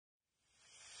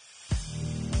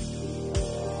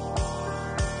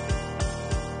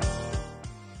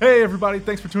Hey, everybody.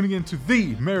 Thanks for tuning in to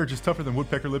the Marriage is Tougher Than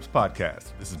Woodpecker Lips podcast.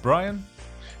 This is Brian.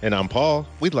 And I'm Paul.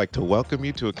 We'd like to welcome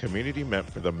you to a community meant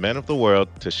for the men of the world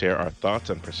to share our thoughts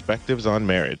and perspectives on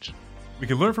marriage. We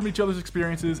can learn from each other's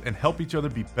experiences and help each other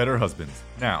be better husbands.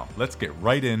 Now, let's get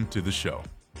right into the show.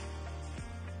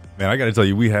 Man, I got to tell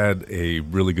you, we had a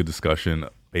really good discussion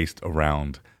based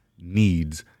around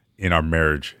needs in our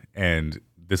marriage. And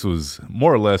this was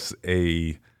more or less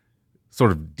a sort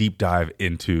of deep dive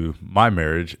into my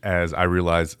marriage as I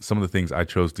realized some of the things I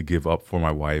chose to give up for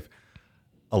my wife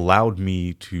allowed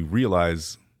me to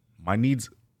realize my needs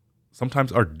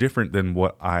sometimes are different than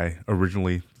what I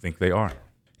originally think they are.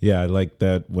 Yeah, I like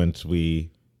that once we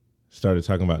started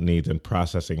talking about needs and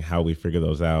processing how we figure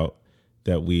those out,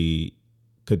 that we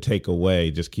could take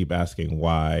away, just keep asking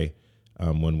why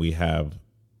when we have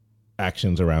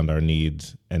actions around our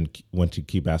needs, and once you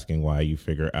keep asking why, you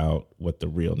figure out what the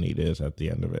real need is at the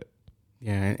end of it.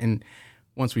 Yeah, and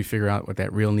once we figure out what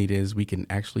that real need is, we can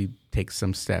actually take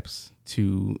some steps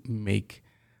to make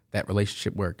that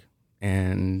relationship work.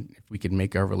 And if we can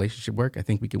make our relationship work, I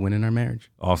think we can win in our marriage.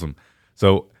 Awesome.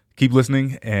 So keep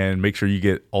listening and make sure you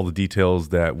get all the details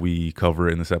that we cover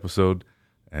in this episode.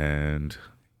 And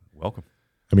welcome.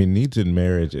 I mean, needs in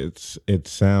marriage, it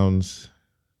sounds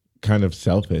kind of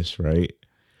selfish, right?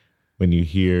 When you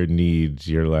hear needs,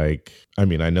 you're like, I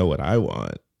mean, I know what I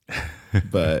want,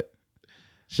 but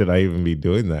should I even be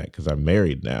doing that because I'm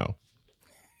married now,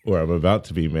 or I'm about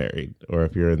to be married? Or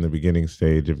if you're in the beginning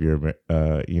stage of your,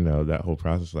 that whole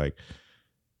process, like,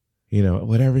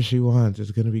 whatever she wants is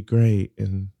going to be great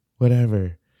and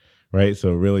whatever, right?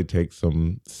 So it really takes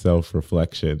some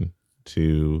self-reflection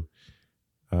to,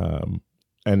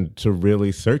 and to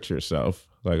really search yourself,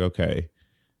 like, okay,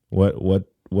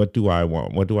 what do I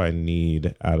want? What do I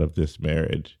need out of this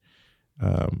marriage?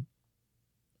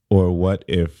 Or what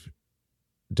if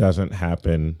doesn't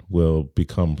happen will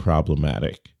become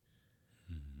problematic,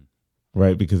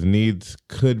 right? Because needs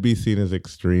could be seen as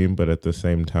extreme, but at the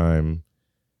same time,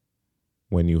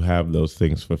 when you have those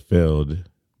things fulfilled,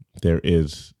 there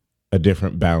is a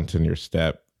different bounce in your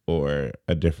step or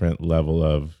a different level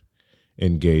of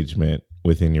engagement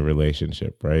within your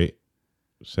relationship, right?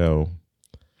 So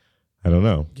I don't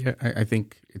know. Yeah, I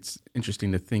think it's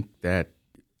interesting to think that,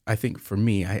 I think for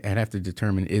me, I'd have to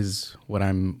determine, is what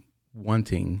I'm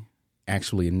wanting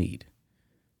actually a need?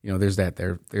 There's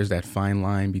that fine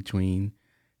line between,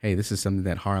 hey, this is something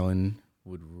that Harlan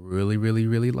would really, really,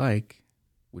 really like,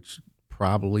 which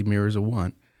probably mirrors a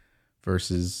want,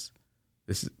 versus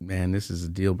this is a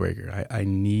deal breaker. I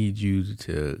need you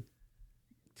to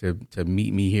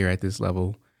meet me here at this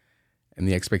level, and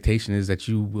the expectation is that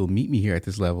you will meet me here at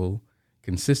this level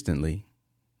consistently.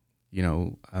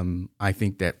 I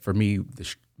think that for me,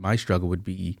 my struggle would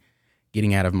be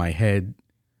getting out of my head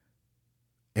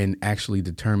and actually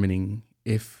determining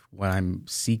if what I'm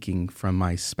seeking from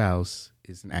my spouse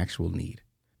is an actual need.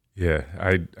 Yeah,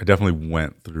 I definitely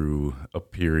went through a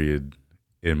period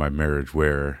in my marriage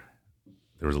where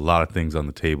there was a lot of things on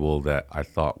the table that I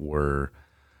thought were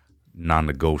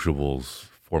non-negotiables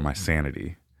for my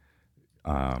sanity.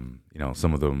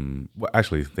 Some of them,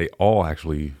 they all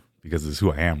actually, because this is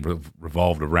who I am,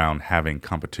 revolved around having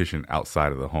competition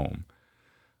outside of the home.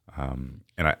 And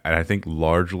I think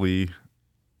largely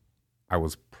I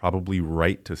was probably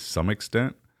right to some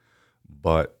extent,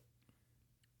 but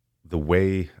the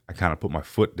way I kind of put my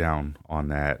foot down on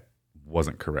that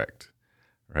wasn't correct,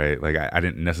 right? Like I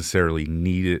didn't necessarily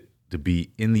need it to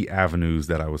be in the avenues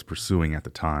that I was pursuing at the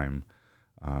time.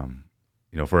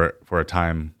 For a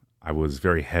time, I was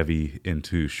very heavy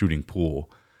into shooting pool,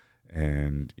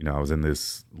 and I was in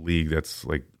this league that's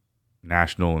like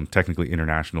national and technically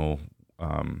international.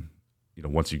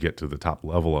 Once you get to the top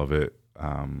level of it,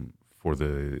 for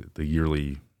the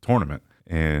yearly tournament,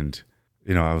 and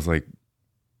I was like,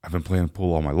 I've been playing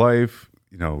pool all my life.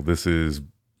 This is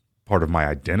part of my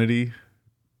identity.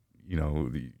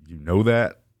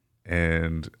 That,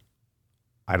 and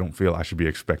I don't feel I should be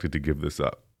expected to give this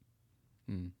up.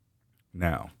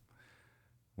 Now,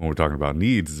 when we're talking about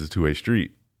needs, it's a two-way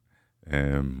street.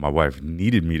 And my wife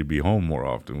needed me to be home more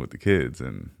often with the kids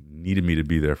and needed me to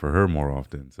be there for her more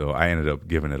often. So I ended up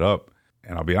giving it up.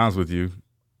 And I'll be honest with you,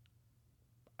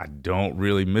 I don't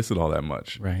really miss it all that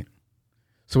much. Right.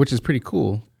 So which is pretty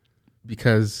cool,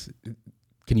 because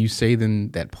can you say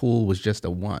then that pool was just a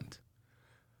want?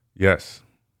 Yes.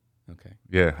 Okay.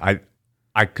 Yeah.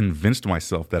 I convinced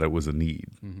myself that it was a need,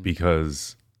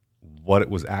 because what it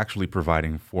was actually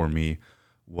providing for me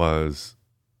was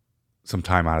some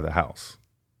time out of the house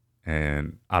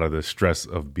and out of the stress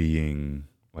of being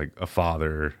like a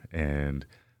father and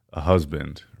a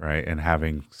husband, right? And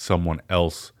having someone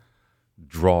else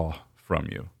draw from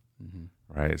you,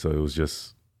 right? So it was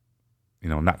just,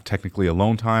 not technically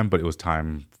alone time, but it was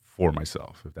time for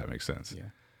myself, if that makes sense. Yeah.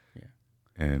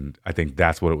 And I think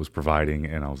that's what it was providing.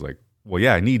 And I was like, well,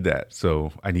 yeah, I need that.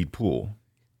 So I need pool,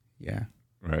 Yeah.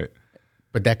 right?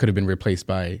 But that could have been replaced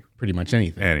by pretty much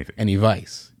anything. Anything. Any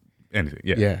vice. Anything.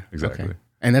 Yeah, Yeah. exactly. Okay.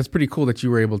 And that's pretty cool that you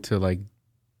were able to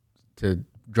to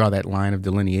draw that line of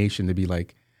delineation to be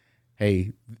like,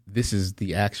 hey, this is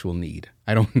the actual need.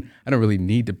 I don't really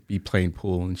need to be playing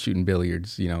pool and shooting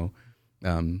billiards,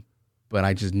 but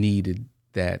I just needed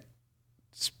that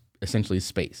essentially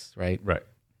space, right? Right.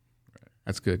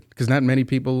 That's good. Because not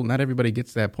everybody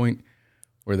gets to that point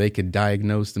where they could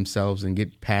diagnose themselves and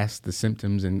get past the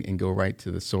symptoms and go right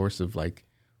to the source of like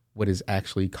what is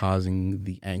actually causing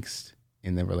the angst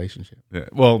in the relationship. Yeah.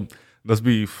 Well, let's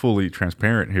be fully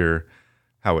transparent here.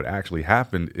 How it actually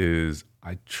happened is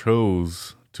I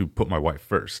chose to put my wife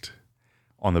first.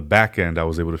 On the back end, I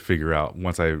was able to figure out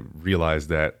once I realized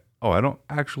that, I don't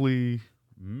actually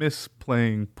miss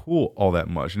playing pool all that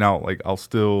much. Now, like I'll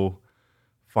still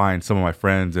find some of my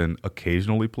friends and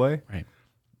occasionally play. Right.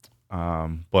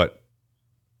 But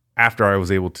after I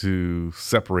was able to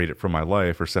separate it from my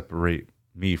life or separate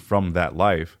me from that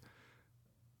life,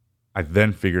 I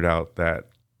then figured out that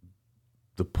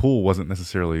the pool wasn't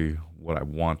necessarily what I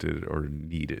wanted or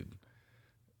needed.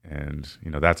 And,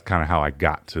 that's kind of how I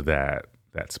got to that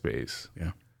space.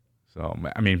 Yeah. So,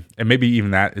 I mean, and maybe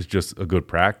even that is just a good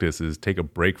practice, is take a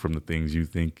break from the things you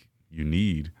think you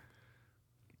need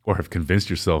or have convinced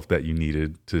yourself that you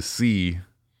needed to see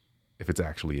if it's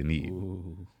actually a need.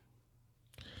 Ooh.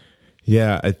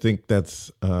 Yeah, I think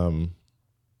that's a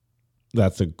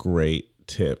great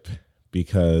tip,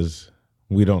 because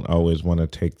we don't always want to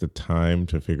take the time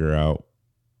to figure out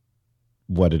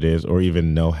what it is or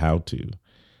even know how to.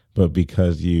 But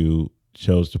because you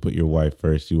chose to put your wife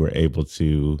first, you were able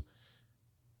to,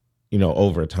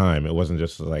 over time, it wasn't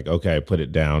just like, okay, I put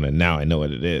it down and now I know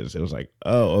what it is. It was like,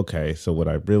 oh, okay. So what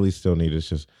I really still need is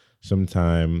just some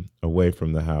time away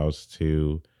from the house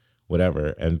to whatever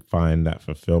and find that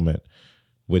fulfillment,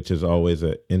 which is always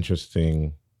an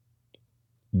interesting.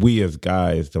 We as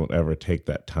guys don't ever take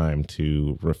that time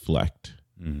to reflect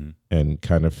and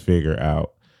kind of figure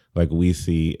out, like we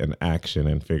see an action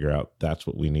and figure out that's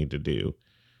what we need to do,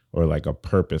 or like a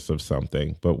purpose of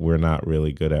something, but we're not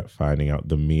really good at finding out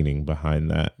the meaning behind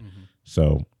that.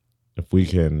 So if we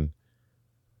can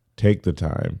take the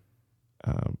time,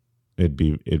 it'd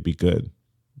be good.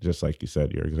 Just like you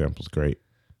said, your example's great.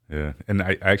 Yeah. And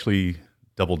I actually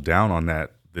doubled down on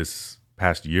that this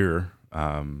past year.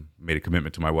 Made a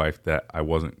commitment to my wife that I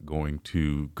wasn't going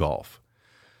to golf.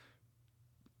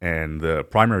 And the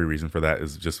primary reason for that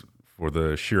is just for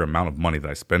the sheer amount of money that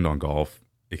I spend on golf.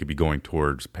 It could be going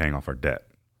towards paying off our debt,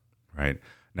 right?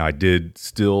 Now, I did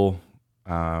still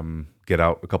get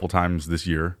out a couple times this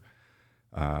year.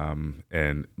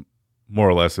 And more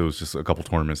or less, it was just a couple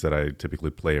tournaments that I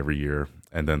typically play every year.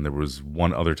 And then there was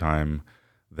one other time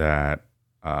that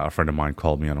a friend of mine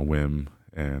called me on a whim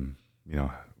and,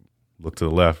 looked to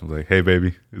the left and was like, hey,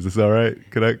 baby, is this all right?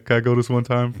 Can I go this one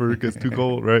time before it gets too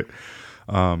cold, right?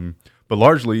 But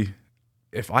largely,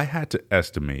 if I had to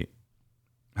estimate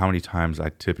how many times I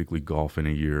typically golf in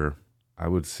a year, I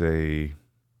would say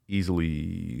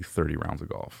easily 30 rounds of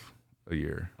golf a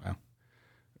year.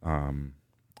 Wow.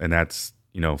 And that's,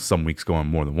 some weeks going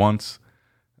more than once.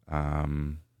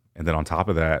 And then on top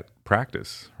of that,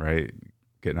 practice, right?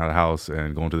 Getting out of the house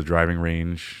and going to the driving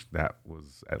range, that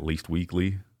was at least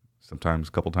weekly, sometimes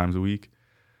a couple times a week.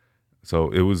 So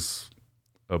it was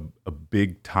a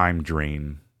big time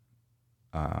drain.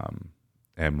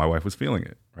 And my wife was feeling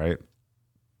it, right?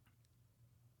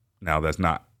 Now, that's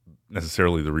not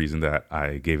necessarily the reason that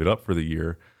I gave it up for the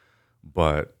year,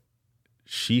 but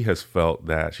she has felt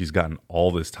that she's gotten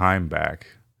all this time back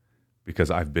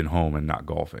because I've been home and not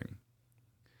golfing.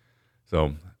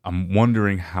 So I'm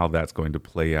wondering how that's going to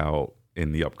play out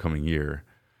in the upcoming year,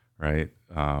 right?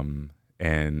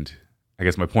 And I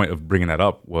guess my point of bringing that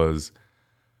up was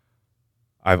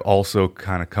I've also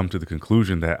kind of come to the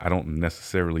conclusion that I don't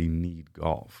necessarily need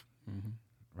golf,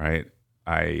 right?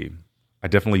 I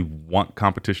definitely want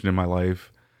competition in my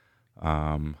life.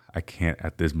 I can't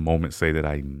at this moment say that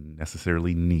I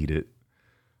necessarily need it.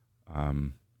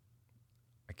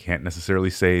 I can't necessarily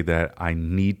say that I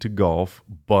need to golf,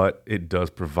 but it does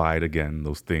provide, again,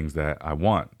 those things that I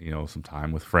want. Some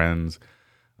time with friends,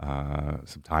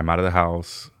 some time out of the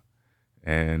house,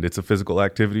 and it's a physical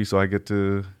activity, so I get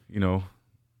to,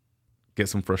 get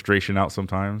some frustration out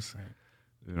sometimes.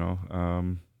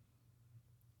 Right.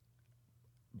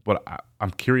 but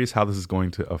I'm curious how this is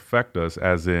going to affect us,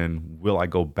 as in, will I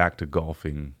go back to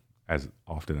golfing as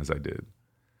often as I did?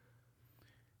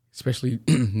 Especially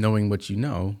knowing what you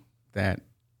know, that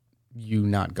you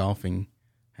not golfing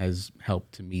has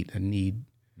helped to meet a need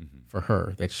for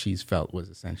her that she's felt was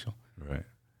essential. Right.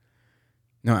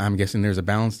 No, I'm guessing there's a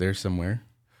balance there somewhere.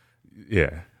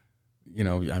 Yeah. You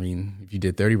know, I mean, if you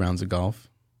did 30 rounds of golf,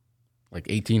 like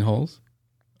 18 holes.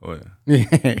 Oh,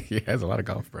 yeah. Yeah, that's a lot of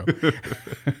golf, bro.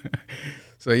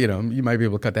 So, you know, you might be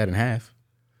able to cut that in half.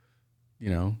 You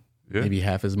know, maybe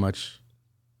half as much.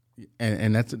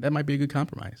 And that might be a good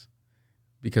compromise.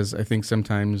 Because I think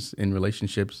sometimes in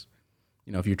relationships,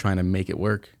 you know, if you're trying to make it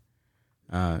work,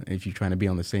 if you're trying to be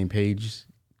on the same page,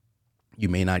 you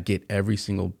may not get every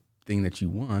single thing that you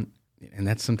want. And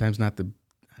that's sometimes not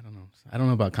I don't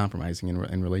know about compromising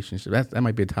in relationships. That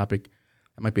might be a topic.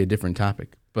 That might be a different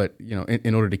topic. But, you know,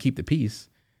 in order to keep the peace,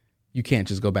 you can't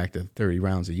just go back to 30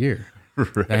 rounds a year.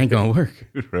 Right. That ain't going to work.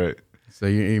 Right. So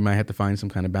you might have to find some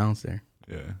kind of balance there.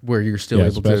 Yeah. Where you're still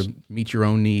able to meet your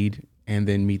own need and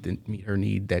then meet her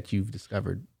need that you've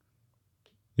discovered.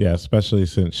 Yeah, especially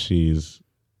since she's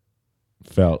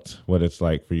felt what it's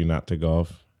like for you not to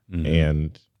golf.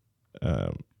 And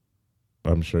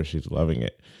I'm sure she's loving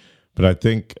it. But I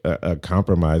think a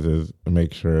compromise is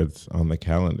make sure it's on the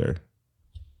calendar.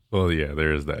 Well, yeah,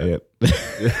 there is that. Yeah.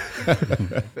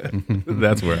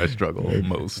 That's where I struggle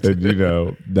most. And, you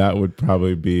know, that would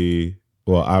probably be,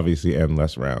 well, obviously end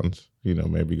less rounds. You know,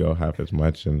 maybe go half as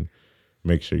much and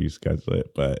make sure you schedule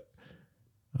it. But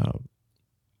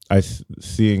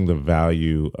seeing the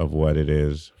value of what it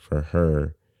is for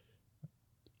her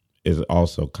is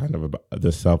also kind of about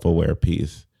the self-aware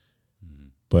piece.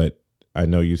 But I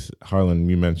know Harlan,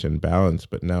 you mentioned balance,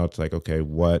 but now it's like, okay,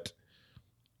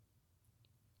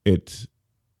 it's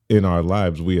in our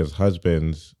lives, we as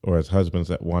husbands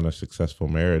that want a successful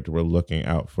marriage, we're looking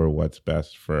out for what's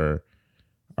best for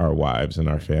our wives and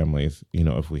our families, you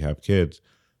know, if we have kids.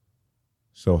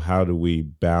 So how do we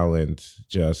balance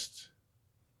just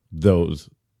those,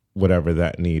 whatever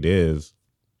that need is,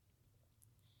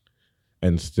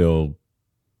 and still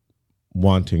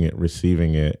wanting it,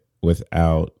 receiving it,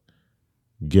 without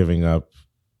giving up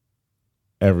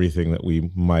everything that we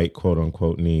might quote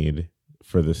unquote need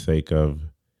for the sake of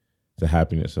the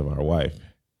happiness of our wife.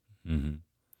 Mm-hmm.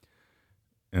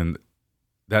 And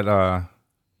that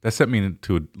set me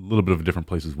into a little bit of a different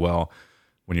place as well.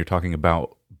 When you're talking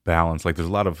about balance, like there's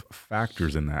a lot of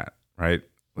factors in that, right?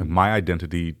 Like my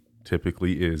identity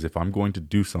typically is, if I'm going to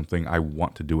do something, I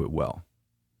want to do it well,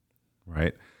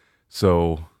 right?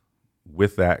 So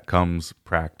with that comes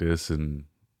practice and,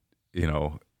 you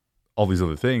know, all these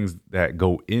other things that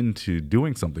go into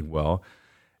doing something well.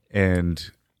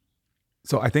 And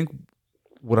so I think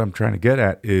what I'm trying to get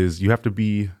at is you have to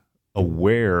be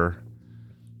aware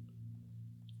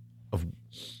of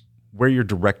where you're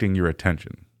directing your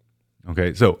attention.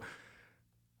 Okay. So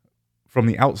from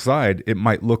the outside, it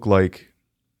might look like,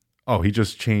 oh, he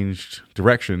just changed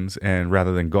directions, and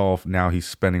rather than golf, now he's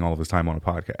spending all of his time on a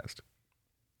podcast.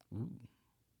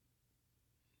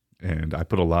 And I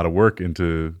put a lot of work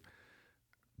into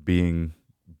being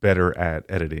better at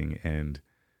editing, and,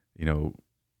 you know,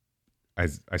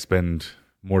 I spend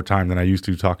more time than I used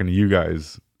to talking to you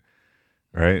guys,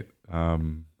 right?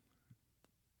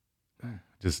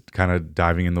 Just kind of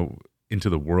diving into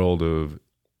the world of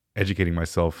educating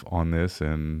myself on this,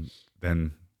 and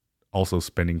then also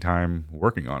spending time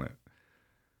working on it.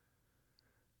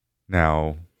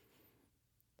 Now,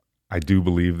 I do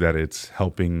believe that it's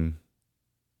helping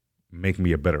make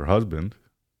me a better husband.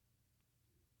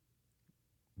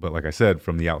 But like I said,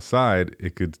 from the outside,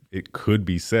 it could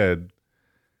be said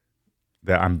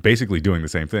that I'm basically doing the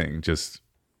same thing, just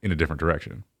in a different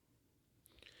direction.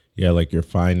 Yeah, like you're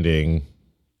finding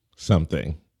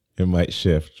something. It might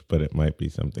shift, but it might be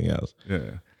something else.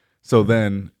 Yeah. So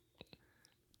then,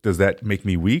 does that make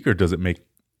me weak, or does it make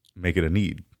it a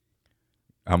need?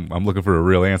 I'm looking for a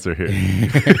real answer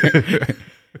here.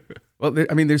 Well,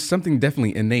 there's something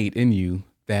definitely innate in you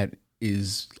that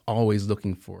is always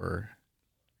looking for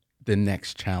the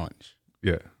next challenge.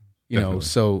 Yeah. You know,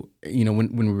 so, you know,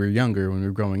 when we were younger, when we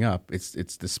were growing up,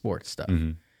 it's the sports stuff,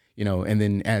 you know, and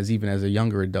then even as a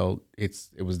younger adult,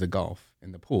 it was the golf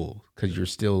and the pool, because you're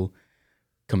still,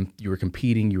 you were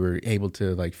competing, you were able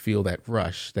to like feel that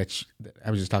rush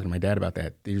I was just talking to my dad about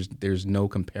that. There's no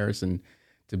comparison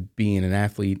to being an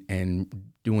athlete and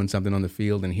doing something on the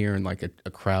field and hearing like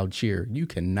a crowd cheer. You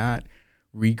cannot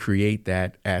recreate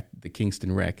that at the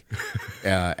Kingston Rec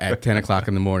at 10 o'clock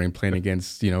in the morning playing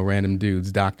against, you know, random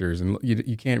dudes, doctors, and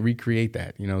you can't recreate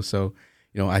that, you know. So,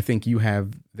 you know, I think you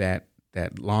have that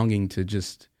longing to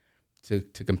just to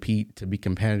compete, to be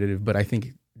competitive. But I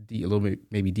think a little bit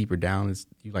maybe deeper down is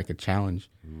you like a challenge.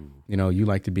 You know, you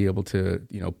like to be able to,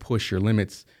 you know, push your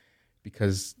limits,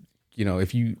 because, you know,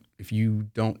 if you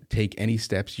don't take any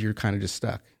steps, you're kind of just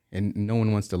stuck, and no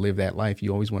one wants to live that life.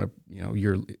 You always want to, you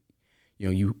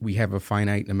know, we have a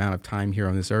finite amount of time here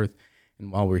on this earth.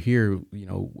 And while we're here, you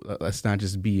know, let's not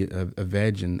just be a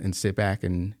veg and sit back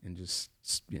and just,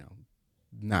 you know,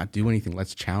 not do anything.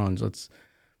 Let's challenge. Let's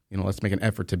make an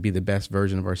effort to be the best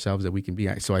version of ourselves that we can be.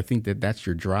 So I think that that's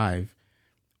your drive,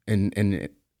 and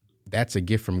that's a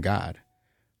gift from God.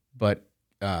 But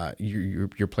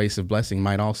your place of blessing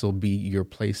might also be your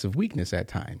place of weakness at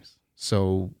times.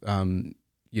 So,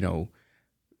 you know,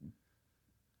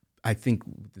 I think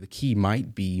the key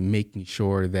might be making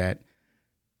sure that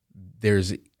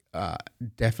there's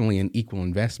definitely an equal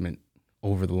investment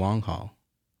over the long haul.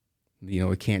 You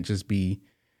know, it can't just be,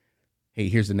 hey,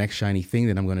 here's the next shiny thing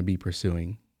that I'm going to be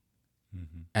pursuing,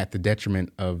 at the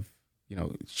detriment of, you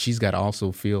know, she's got to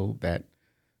also feel that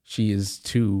she is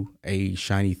too a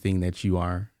shiny thing that you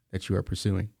are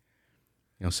pursuing.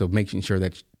 You know, so making sure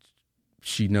that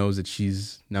she knows that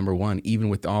she's number one, even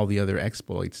with all the other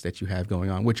exploits that you have going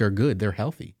on, which are good. They're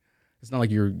healthy. It's not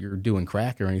like you're doing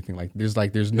crack or anything like. There's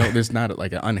not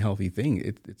like an unhealthy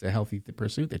thing. It's a healthy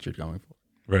pursuit that you're going for.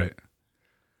 Right.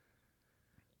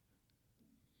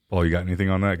 Paul, you got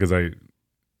anything on that? Because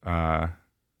I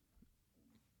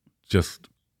just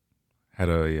had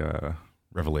a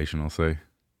revelation, I'll say.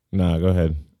 No, go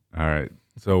ahead. All right.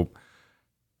 So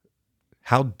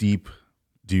how deep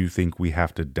do you think we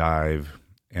have to dive,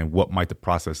 and what might the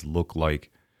process look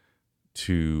like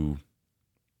to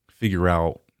figure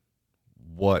out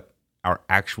what our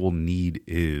actual need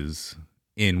is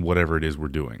in whatever it is we're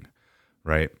doing,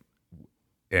 right?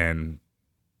 And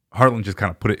Heartland just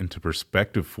kind of put it into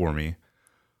perspective for me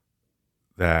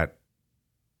that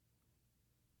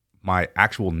my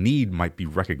actual need might be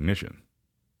recognition.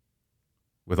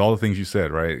 With all the things you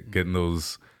said, right? Getting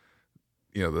those,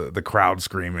 you know, the crowd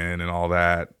screaming and all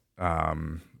that,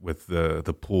 with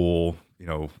the pool, you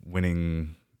know,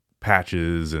 winning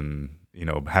patches and, you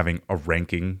know, having a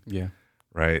ranking. Yeah.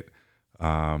 Right.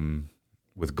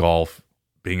 With golf,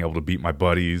 being able to beat my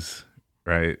buddies,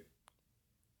 right?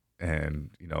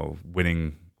 And, you know,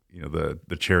 winning, you know,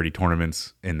 the charity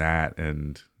tournaments in that,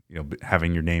 and, you know,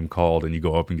 having your name called and you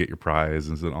go up and get your prize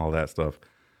and all that stuff.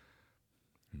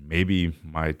 Maybe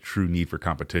my true need for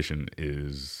competition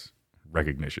is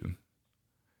recognition.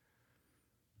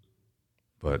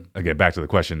 But again, back to the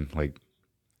question, like,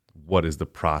 what is the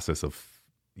process of,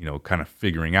 you know, kind of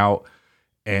figuring out,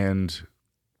 and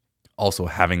also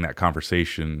having that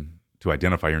conversation to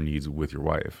identify your needs with your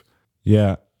wife?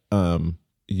 Yeah.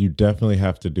 You definitely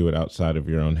have to do it outside of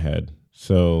your own head.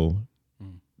 So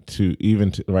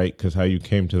right, because how you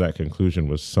came to that conclusion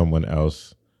was someone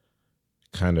else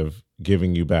kind of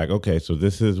giving you back, okay, so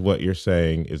this is what you're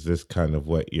saying, is this kind of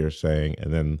what you're saying,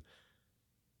 and then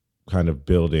kind of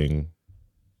building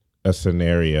a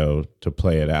scenario to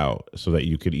play it out so that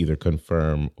you could either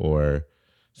confirm or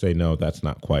say, no, that's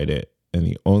not quite it. And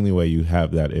the only way you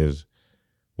have that is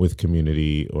with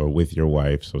community or with your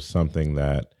wife. So something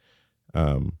that,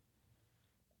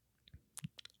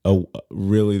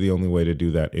 really the only way to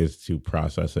do that is to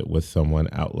process it with someone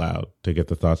out loud, to get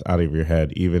the thoughts out of your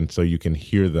head, even so you can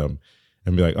hear them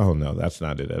and be like, oh no, that's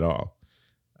not it at all.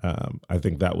 I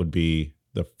think that would be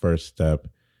the first step.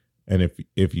 And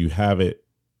if you have it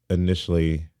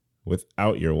initially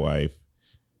without your wife,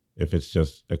 if it's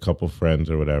just a couple friends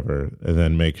or whatever, and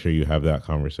then make sure you have that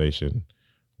conversation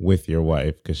with your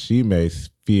wife, because she may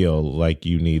feel like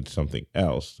you need something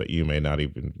else that you may not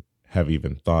even have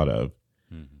thought of.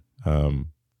 Mm-hmm.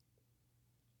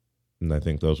 And I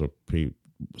think those are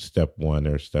step one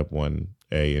or step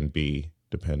 1A and B,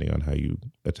 depending on how you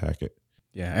attack it.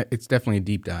 Yeah, it's definitely a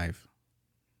deep dive.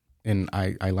 And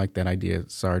I like that idea,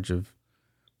 Sarge, of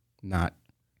not,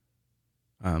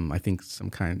 I think some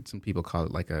people call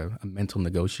it like a mental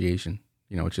negotiation.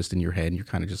 You know, it's just in your head, and you're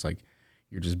kind of just like,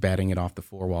 you're just batting it off the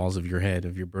four walls of your head,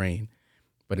 of your brain.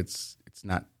 But it's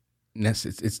not,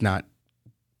 it's not,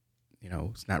 you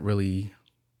know, it's not really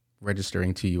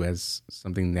registering to you as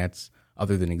something that's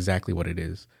other than exactly what it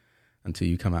is until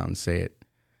you come out and say it.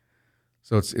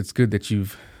 So it's good that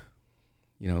you've,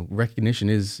 you know, recognition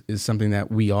is something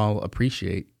that we all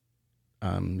appreciate.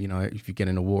 You know, if you get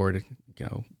an award, you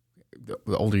know,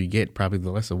 the older you get, probably the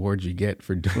less awards you get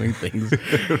for doing things.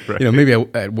 Right. You know, maybe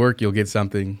at work you'll get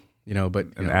something, you know, but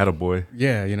an attaboy.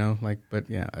 Yeah, you know, like, but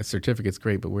yeah, a certificate's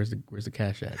great, but where's the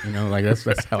cash at? You know, like that's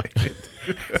how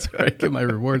that's where I get my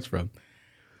rewards from.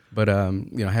 But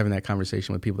you know, having that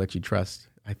conversation with people that you trust,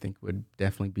 I think would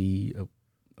definitely be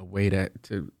a way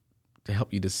to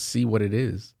help you to see what it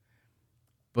is.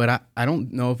 But I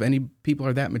don't know if any people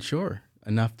are that mature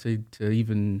enough to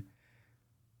even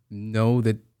know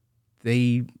that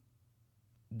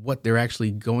what they're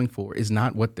actually going for is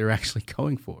not what they're actually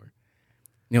going for.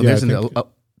 You know, Yeah,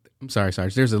 I'm sorry,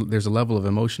 Sarge. There's a level of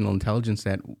emotional intelligence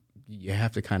that you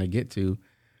have to kind of get to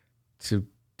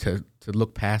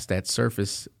look past that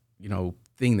surface, you know,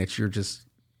 thing that you're just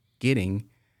getting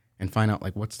and find out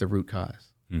like what's the root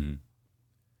cause. Mm-hmm.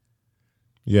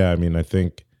 Yeah, I mean, I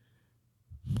think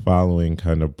following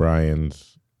kind of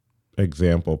Brian's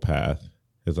example path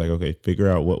is like, okay, figure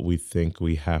out what we think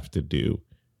we have to do,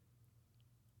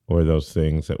 or those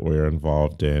things that we're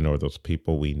involved in, or those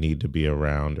people we need to be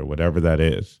around, or whatever that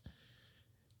is.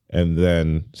 And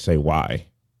then say why.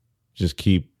 Just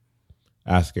keep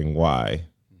asking why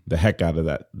the heck out of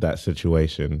that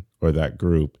situation or that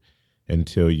group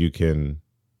until you can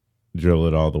drill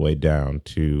it all the way down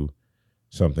to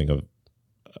something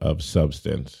of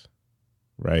substance,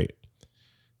 right?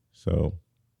 So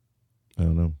I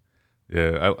don't know.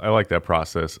 Yeah, I like that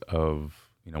process of,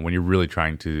 you know, when you're really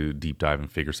trying to deep dive and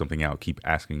figure something out, keep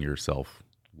asking yourself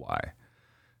why,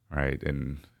 right?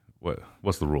 And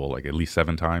what's the rule? Like at least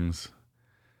 7 times,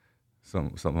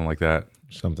 something like that.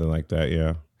 Something like that,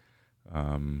 yeah.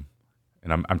 And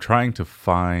I'm trying to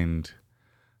find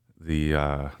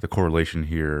the correlation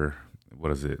here.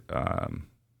 What is it?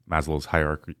 Maslow's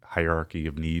hierarchy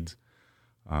of needs.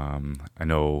 I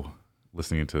know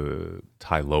listening to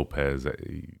Ty Lopez,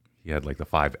 he had like the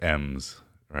 5 M's,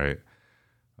 right?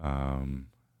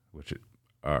 Which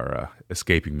are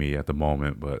escaping me at the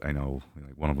moment, but I know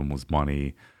like one of them was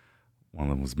money, one of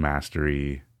them was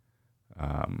mastery.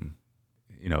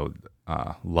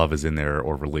 Love is in there,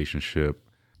 or relationship,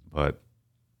 but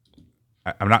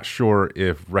I'm not sure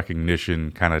if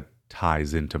recognition kind of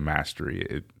ties into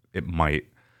mastery. It might.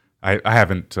 I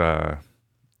haven't kind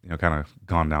of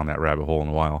gone down that rabbit hole in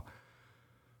a while,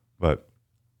 but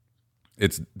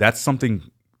that's something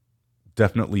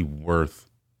definitely worth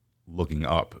looking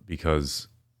up, because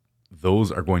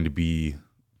those are going to be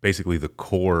basically the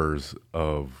cores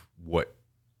of what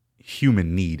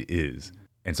human need is.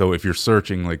 And so if you're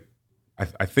searching, like,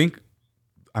 I think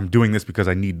I'm doing this because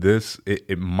I need this,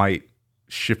 it might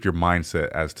shift your mindset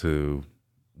as to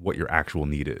what your actual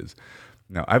need is.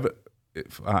 Now, I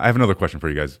have another question for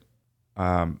you guys.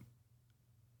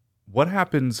 What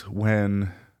happens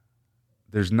when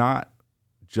there's not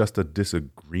just a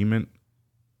disagreement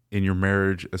in your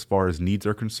marriage as far as needs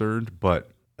are concerned,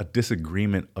 but a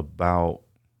disagreement about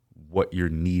what your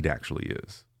need actually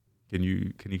is? Can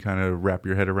you kind of wrap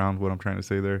your head around what I'm trying to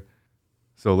say there?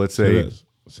 So let's say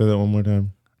that one more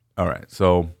time. All right.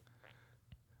 So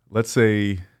let's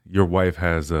say your wife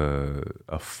has a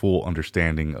full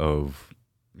understanding of,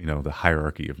 you know, the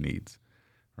hierarchy of needs,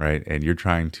 right? And you're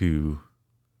trying to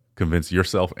convince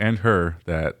yourself and her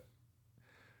that,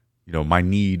 you know, my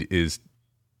need is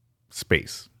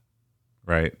space,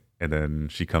 right? And then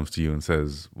she comes to you and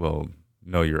says, well,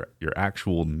 no, your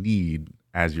actual need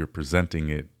as you're presenting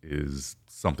it is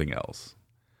something else,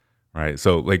 right?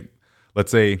 So like, let's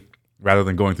say rather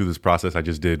than going through this process I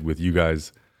just did with you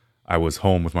guys, I was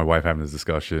home with my wife having this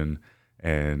discussion,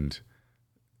 and,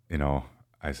 you know,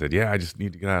 I said, yeah, I just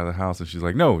need to get out of the house. And she's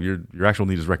like, no, your actual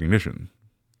need is recognition.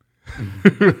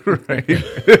 Right?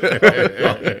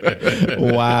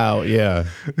 Wow. Yeah.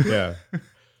 Yeah.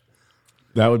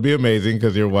 That would be amazing,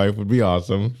 because your wife would be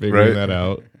awesome figuring that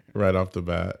out right off the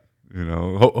bat. You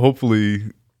know,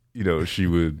 hopefully, you know, she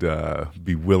would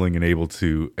be willing and able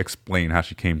to explain how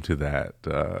she came to that,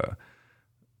 that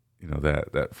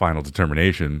final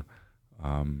determination.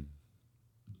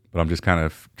 But I'm just kind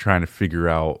of trying to figure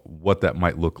out what that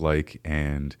might look like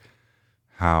and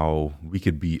how we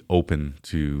could be open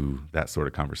to that sort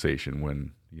of conversation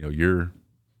when, you know, you're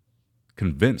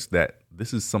convinced that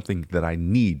this is something that I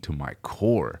need to my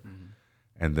core. Mm-hmm.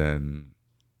 And then,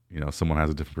 you know, someone has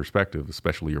a different perspective,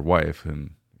 especially your wife,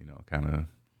 and, you know, kind of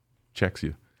checks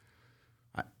you.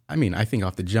 I mean, I think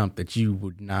off the jump that you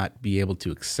would not be able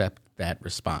to accept that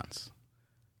response.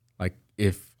 Like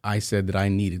if I said that I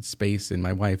needed space and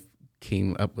my wife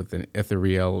came up with an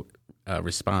ethereal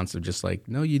response of just like,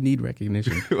 no, you need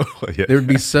recognition. Yeah. There would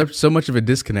be so much of a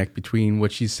disconnect between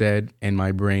what she said and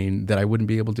my brain that I wouldn't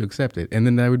be able to accept it. And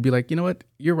then I would be like, you know what?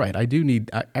 You're right.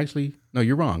 Actually, no,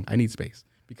 you're wrong. I need space,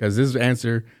 because this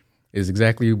answer is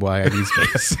exactly why I need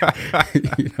space.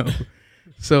 You know?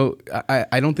 So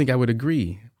I don't think I would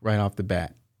agree right off the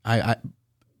bat.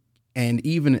 And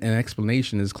even an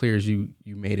explanation as clear as you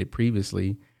made it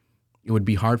previously, it would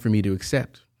be hard for me to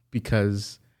accept,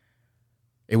 because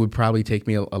it would probably take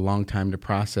me a long time to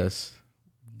process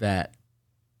that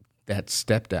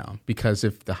step down, because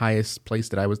if the highest place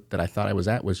that I thought I was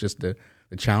at was just the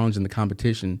challenge and the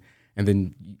competition, and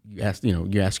then you ask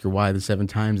your why the 7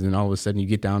 times, and then all of a sudden you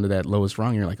get down to that lowest rung,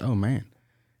 and you're like, oh man,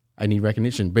 I need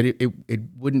recognition. But it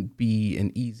wouldn't be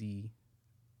an easy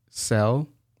sell,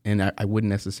 and I wouldn't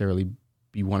necessarily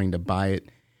be wanting to buy it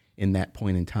in that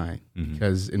point in time,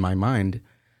 because in my mind,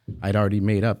 I'd already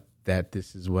made up that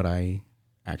this is what I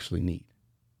actually need.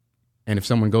 And if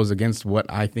someone goes against what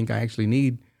I think I actually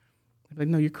need, I'm like,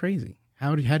 no, you're crazy.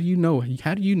 How do you know?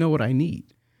 How do you know what I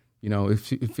need?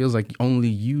 It feels like only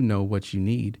you know what you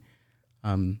need.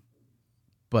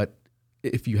 But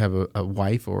if you have a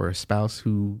wife or a spouse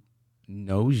who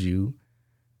knows you,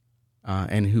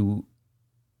 and who,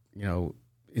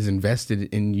 is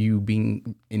invested in you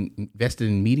being invested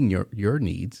in meeting your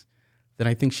needs, then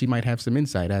I think she might have some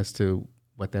insight as to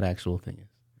what that actual thing is.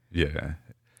 Yeah.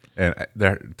 And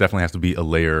there definitely has to be a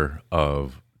layer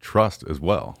of trust as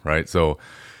well, right? So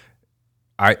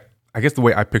I guess the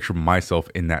way I picture myself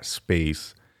in that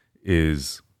space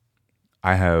is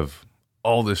I have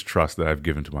all this trust that I've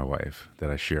given to my wife that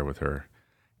I share with her.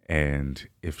 And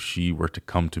if she were to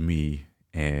come to me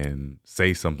and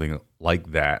say something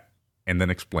like that and then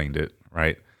explained it,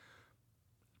 right,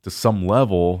 to some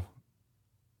level,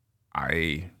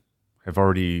 I have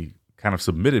already kind of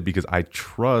submitted because I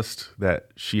trust that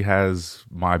she has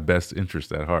my best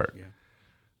interest at heart,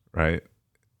 right?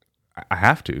 I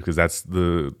have to, because that's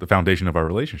the foundation of our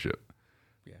relationship.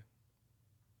 Yeah.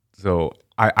 So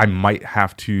I might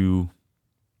have to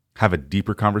have a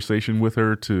deeper conversation with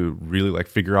her to really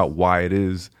figure out why it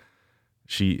is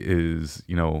she is,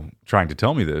 trying to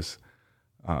tell me this,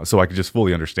 so I could just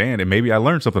fully understand. And maybe I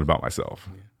learned something about myself,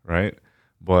 right?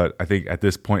 But I think at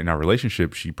this point in our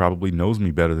relationship, she probably knows me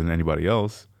better than anybody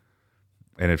else.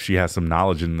 And if she has some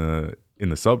knowledge in the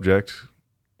subject,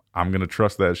 I'm going to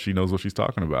trust that she knows what she's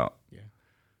talking about. Yeah.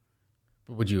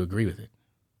 But would you agree with it?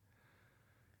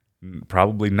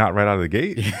 Probably not right out of the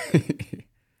gate.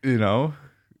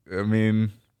 I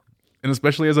mean, and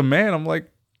especially as a man, I'm like,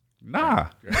 nah.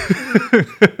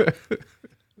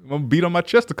 I'm going to beat on my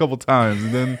chest a couple times,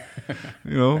 and then,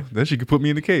 then she could put me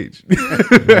in the cage.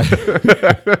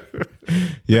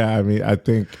 Yeah, I mean, I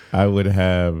think I'd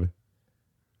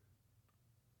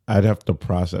have to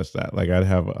process that. I'd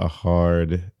have I'd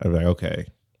be like, okay,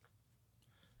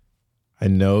 I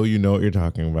know you know what you're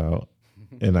talking about,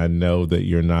 and I know that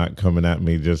you're not coming at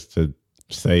me just to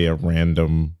say a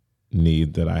random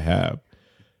need that I have.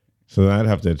 So then I'd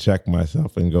have to check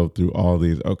myself and go through all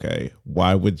these, okay,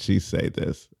 why would she say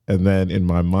this? And then in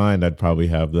my mind, I'd probably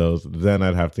have those. Then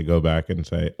I'd have to go back and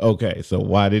say, okay, so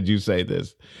why did you say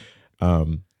this?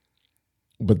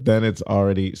 But then it's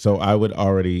already, so I would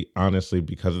already, honestly,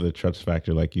 because of the trust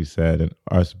factor, like you said, and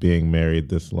us being married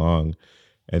this long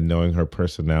and knowing her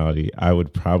personality, I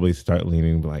would probably start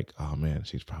leaning like, oh man,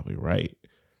 she's probably right.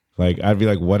 I'd be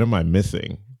like, what am I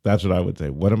missing? That's what I would say.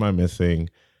 What am I missing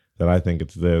that I think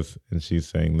it's this, and she's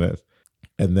saying this?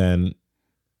 And then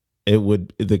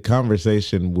the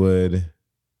conversation would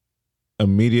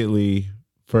immediately,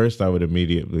 first I would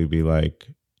immediately be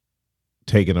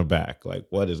taken aback,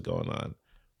 what is going on?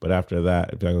 But after that,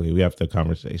 it'd be like, okay, we have the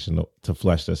conversation to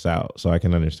flesh this out so I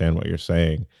can understand what you're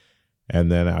saying.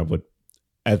 And then I would,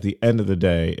 at the end of the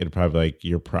day, it'd probably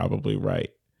you're probably right.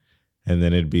 And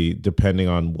then it'd be depending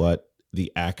on what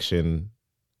the action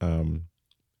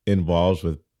involves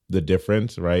with the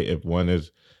difference, right? If one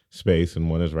is space and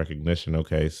one is recognition,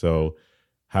 okay, so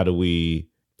how do we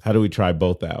try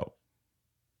both out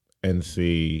and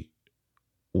see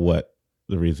what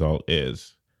the result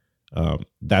is?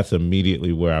 That's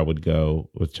immediately where I would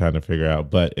go with trying to figure out.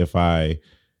 But if I,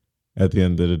 at the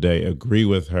end of the day, agree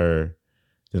with her,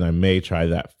 then I may try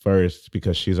that first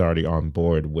because she's already on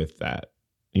board with that.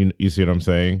 You see what I'm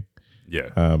saying? Yeah,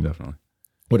 definitely.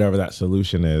 Whatever that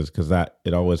solution is, because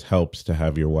it always helps to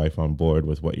have your wife on board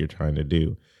with what you're trying to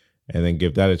do, and then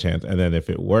give that a chance. And then if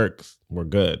it works, we're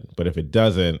good. But if it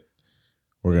doesn't,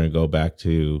 we're going to go back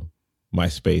to my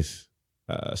space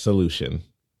solution,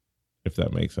 if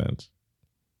that makes sense.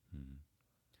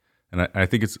 And I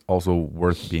think it's also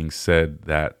worth being said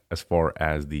that as far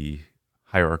as the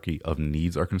hierarchy of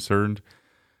needs are concerned,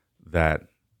 that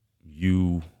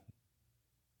you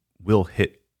will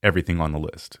hit everything on the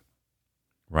list,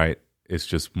 right? It's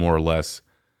just more or less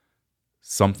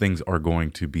some things are going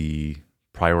to be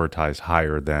prioritized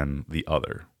higher than the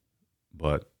other,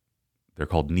 but they're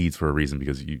called needs for a reason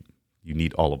because you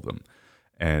need all of them.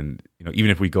 And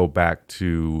even if we go back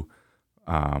to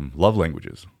love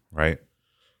languages, right?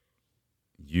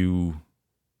 You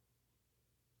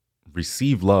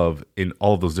receive love in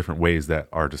all of those different ways that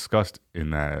are discussed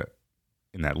in that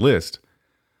list,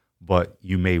 but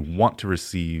you may want to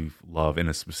receive love in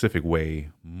a specific way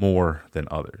more than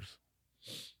others.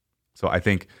 So I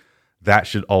think that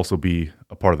should also be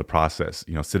a part of the process,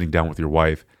 sitting down with your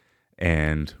wife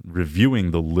and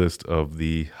reviewing the list of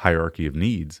the hierarchy of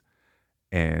needs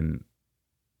and,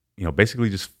 basically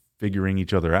just figuring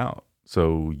each other out.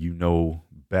 So you know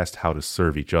best how to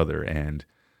serve each other and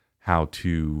how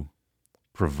to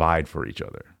provide for each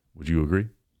other. Would you agree?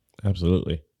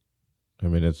 Absolutely. I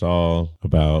mean, it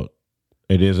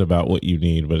is about what you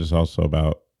need, but it's also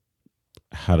about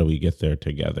how do we get there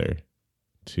together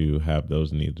to have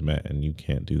those needs met. And you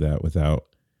can't do that without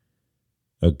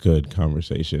a good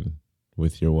conversation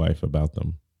with your wife about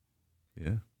them.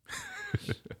 Yeah.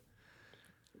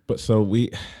 But so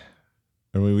we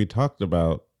talked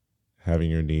about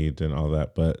having your needs and all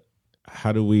that, but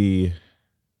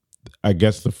I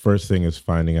guess the first thing is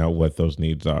finding out what those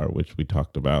needs are, which we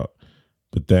talked about.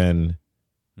 But then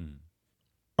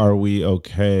are we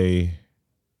okay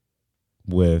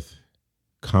with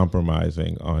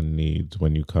compromising on needs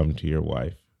when you come to your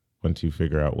wife, once you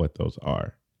figure out what those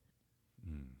are?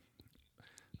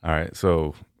 All right.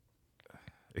 So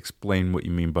explain what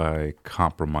you mean by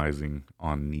compromising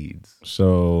on needs.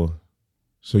 So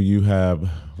you have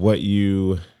what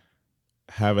you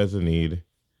have as a need.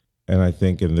 And I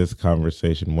think in this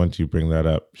conversation, once you bring that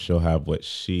up, she'll have what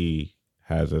she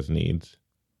has as needs.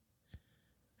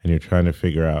 And you're trying to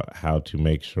figure out how to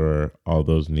make sure all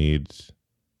those needs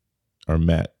are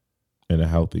met in a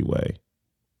healthy way.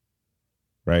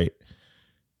 Right?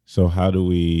 So how do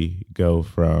we go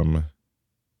from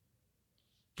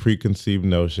preconceived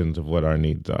notions of what our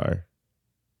needs are?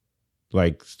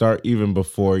 Like, start even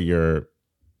before your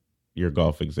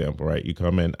golf example, right? You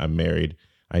come in, I'm married,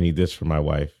 I need this for my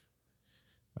wife.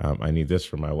 I need this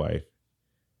for my wife.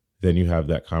 Then you have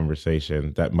that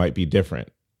conversation that might be different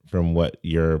from what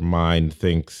your mind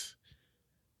thinks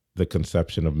the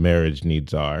conception of marriage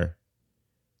needs are.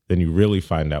 Then you really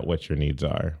find out what your needs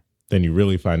are. Then you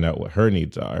really find out what her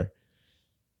needs are.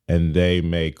 And they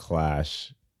may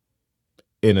clash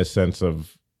in a sense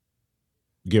of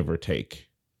give or take.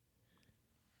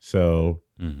 So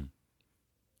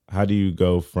how do you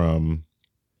go from,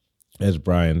 as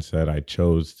Brian said, I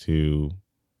chose to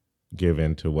give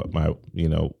into what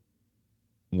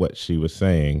what she was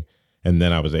saying, and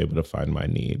then I was able to find my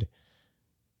need.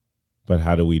 But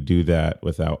how do we do that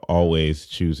without always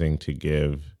choosing to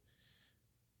give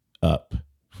up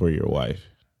for your wife?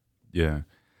 Yeah.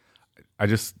 I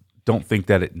just don't think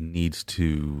that it needs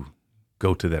to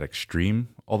go to that extreme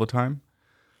all the time.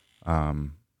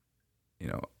 Now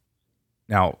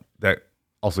that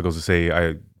also goes to say,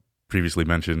 I previously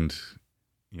mentioned,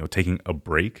 taking a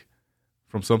break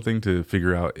from something to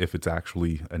figure out if it's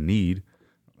actually a need.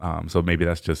 So maybe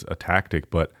that's just a tactic,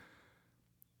 but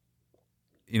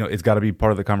it's got to be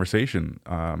part of the conversation.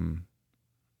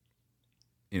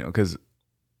 Because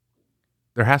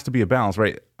there has to be a balance,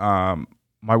 right?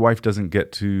 My wife doesn't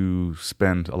get to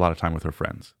spend a lot of time with her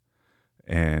friends,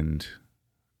 and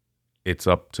it's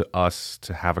up to us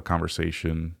to have a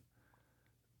conversation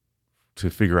to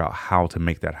figure out how to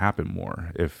make that happen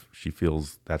more if she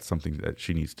feels that's something that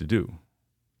she needs to do,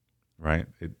 right?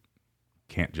 You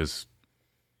can't just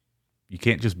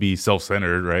be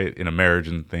self-centered, right, in a marriage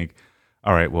and think,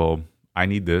 all right, well, I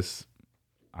need this.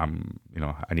 I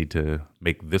need to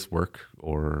make this work,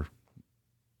 or,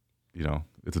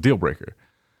 it's a deal breaker.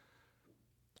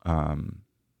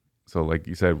 So like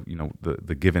you said,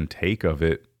 the give and take of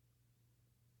it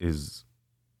is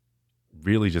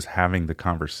really just having the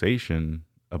conversation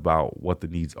about what the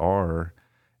needs are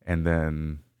and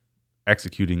then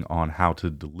executing on how to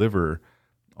deliver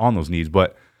on those needs.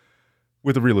 But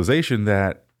with the realization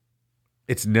that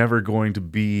it's never going to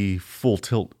be full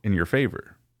tilt in your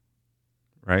favor,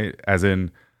 right? As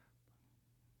in,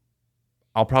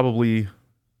 I'll probably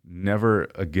never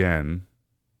again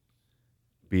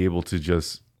be able to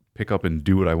just pick up and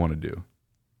do what I want to do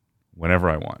whenever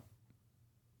I want.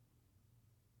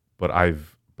 But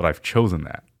I've chosen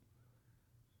that.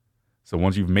 So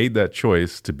once you've made that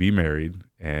choice to be married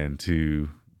and to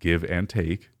give and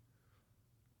take,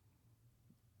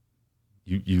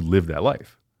 you live that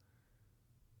life.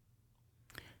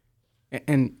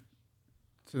 And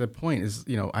to the point is,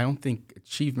 I don't think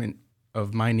achievement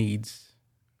of my needs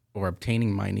or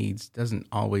obtaining my needs doesn't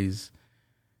always,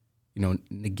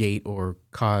 negate or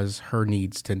cause her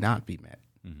needs to not be met.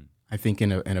 Mm-hmm. I think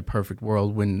in a perfect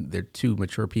world, when they're two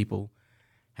mature people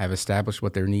have established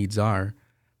what their needs are,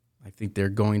 I think they're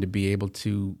going to be able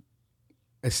to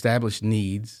establish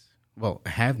needs,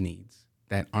 have needs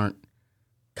that aren't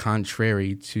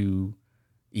contrary to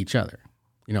each other.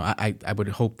 You know, I would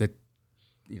hope that,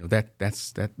 you know,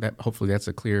 that's hopefully that's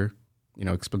a clear, you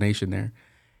know, explanation there.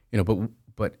 You know,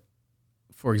 but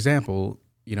for example,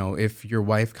 you know, if your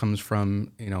wife comes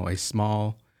from, you know, a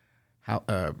small,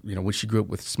 you know, when she grew up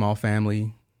with a small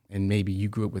family, and maybe you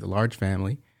grew up with a large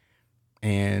family,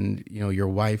 and, you know, your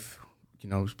wife, you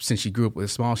know, since she grew up with a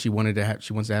small, she wants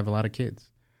to have a lot of kids,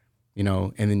 you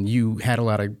know, and then you had a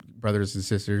lot of brothers and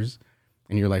sisters,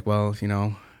 and you're like, well, you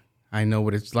know, I know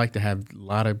what it's like to have a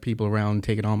lot of people around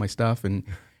taking all my stuff, and,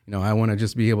 you know, I want to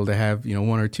just be able to have, you know,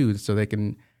 one or two so they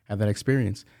can have that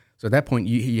experience. So at that point,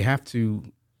 you have to,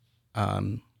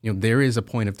 you know, there is a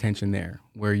point of tension there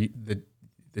where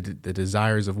the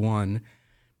desires of one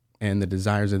and the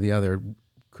desires of the other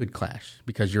could clash,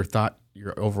 because your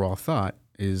overall thought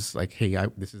is like, hey,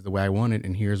 this is the way I want it,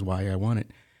 and here's why I want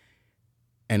it.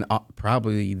 And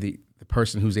probably the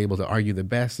person who's able to argue the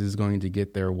best is going to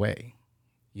get their way,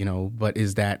 you know, but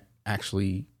is that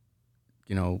actually,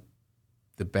 you know,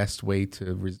 the best way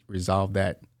to resolve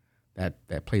that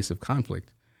place of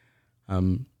conflict?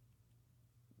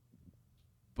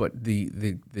 But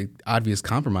the obvious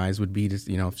compromise would be to,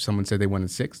 you know, if someone said they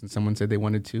wanted 6 and someone said they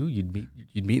wanted 2, you'd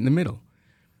meet in the middle,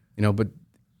 you know. But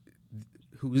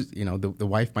who's, you know, the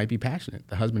wife might be passionate,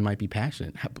 the husband might be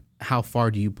passionate. How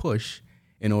far do you push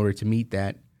in order to meet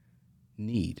that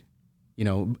need, you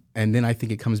know? And then I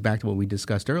think it comes back to what we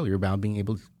discussed earlier about being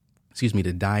able,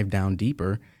 to dive down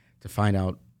deeper to find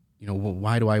out, you know, well,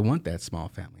 why do I want that small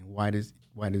family? Why does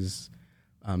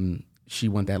she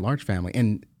want that large family?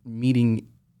 And meeting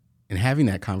and having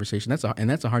that conversation, that's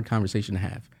a hard conversation to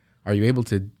have. Are you able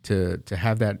to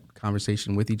have that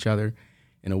conversation with each other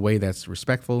in a way that's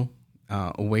respectful,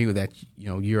 a way that, you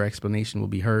know, your explanation will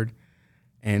be heard?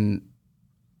 And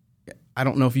I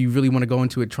don't know if you really want to go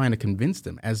into it trying to convince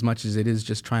them as much as it is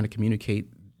just trying to communicate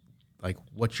like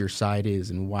what your side is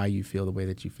and why you feel the way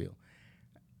that you feel.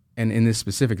 And in this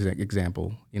specific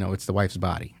example, you know, it's the wife's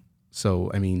body. So,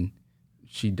 I mean,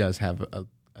 she does have a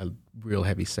real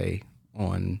heavy say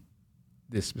on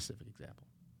this specific example.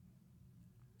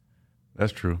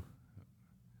 That's true.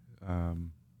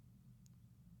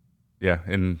 Yeah,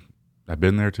 and I've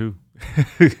been there too.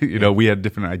 You know, we had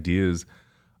different ideas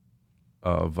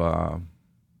of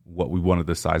what we wanted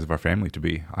the size of our family to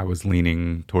be. I was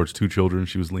leaning towards 2 children.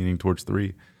 She was leaning towards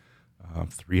 3.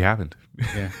 3 happened.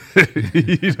 Yeah.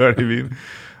 You know what I mean?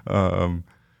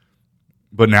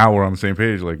 But now we're on the same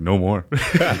page, like, no more.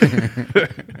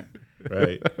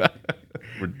 Right.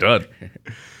 We're done.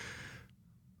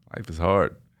 Life is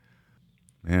hard.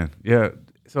 Man. Yeah.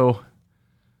 So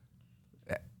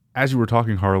as you were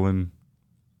talking, Harlan,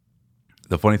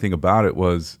 the funny thing about it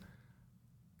was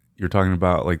you're talking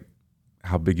about like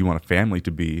how big you want a family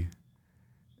to be.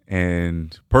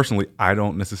 And personally, I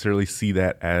don't necessarily see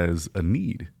that as a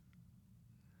need.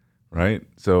 Right?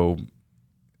 So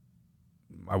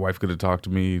my wife could have talked to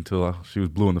me until she was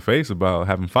blue in the face about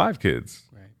having 5 kids.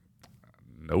 Right.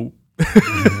 Nope.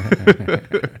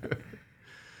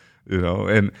 You know,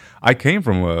 and I came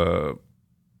from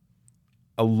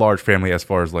a large family as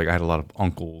far as like I had a lot of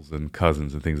uncles and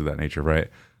cousins and things of that nature, right?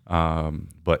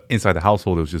 But inside the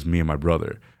household, it was just me and my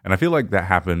brother. And I feel like that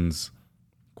happens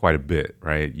quite a bit,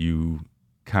 right? You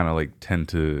kind of like tend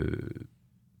to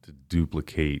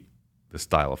duplicate the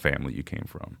style of family you came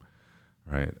from,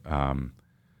 right?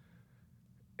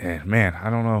 And man,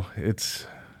 I don't know. It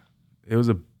was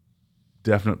a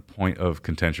definite point of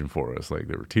contention for us. Like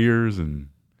there were tears and,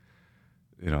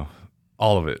 you know,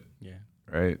 all of it. Yeah.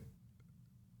 Right.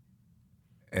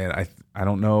 And I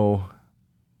don't know.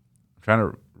 I'm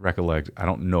trying to recollect. I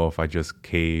don't know if I just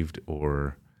caved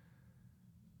or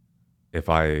if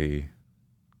I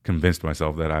convinced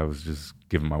myself that I was just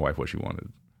giving my wife what she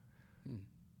wanted.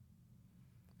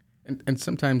 And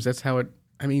sometimes that's how it.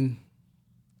 I mean,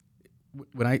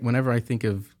 whenever I think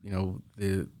of, you know,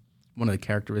 one of the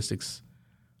characteristics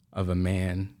of a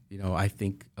man, you know, I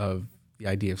think of the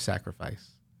idea of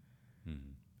sacrifice,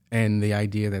 and the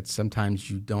idea that sometimes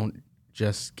you don't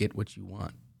just get what you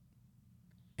want,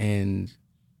 and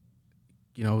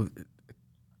you know,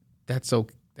 that's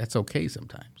okay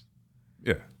sometimes.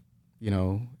 Yeah. You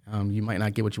know, you might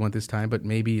not get what you want this time, but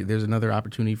maybe there's another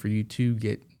opportunity for you to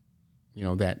get, you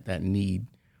know, that need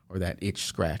or that itch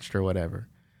scratched or whatever.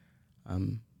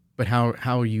 But how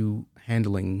are you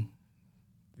handling,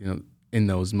 you know, in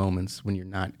those moments when you're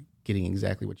not getting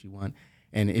exactly what you want?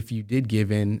 And if you did give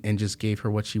in and just gave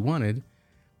her what she wanted,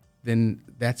 then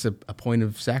that's a point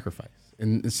of sacrifice.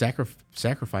 And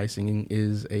sacrificing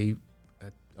is a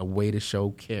way to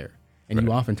show care. And right.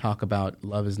 You often talk about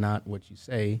love is not what you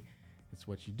say, it's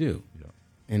what you do. Yeah.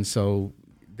 And so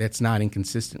that's not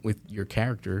inconsistent with your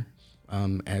character,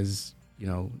 as,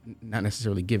 not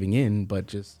necessarily giving in, but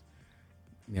just,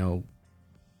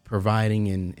 providing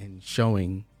and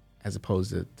showing, as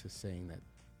opposed to saying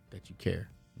that you care.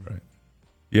 Right.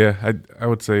 Yeah, I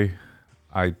would say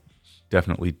I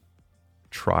definitely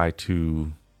try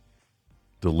to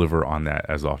deliver on that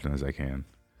as often as I can.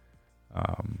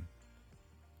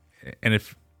 And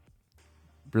if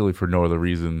really for no other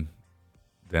reason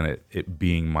than it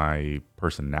being my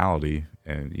personality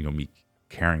and, me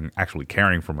actually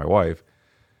caring for my wife,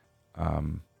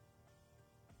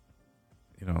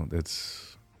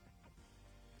 that's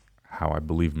how I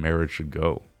believe marriage should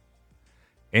go.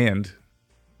 And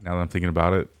now that I'm thinking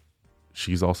about it,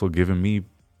 she's also given me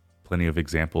plenty of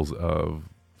examples of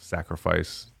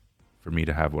sacrifice for me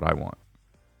to have what I want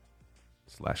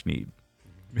 / need.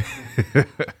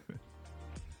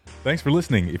 Thanks for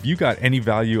listening. If you got any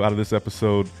value out of this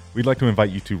episode, we'd like to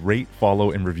invite you to rate, follow,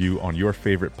 and review on your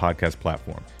favorite podcast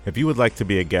platform. If you would like to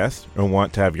be a guest or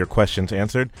want to have your questions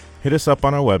answered, hit us up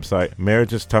on our website,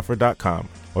 marriageistuffer.com,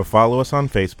 or follow us on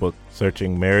Facebook,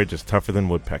 searching Marriage is Tougher Than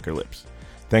Woodpecker Lips.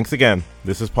 Thanks again.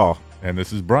 This is Paul. And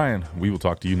this is Brian. We will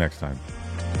talk to you next time.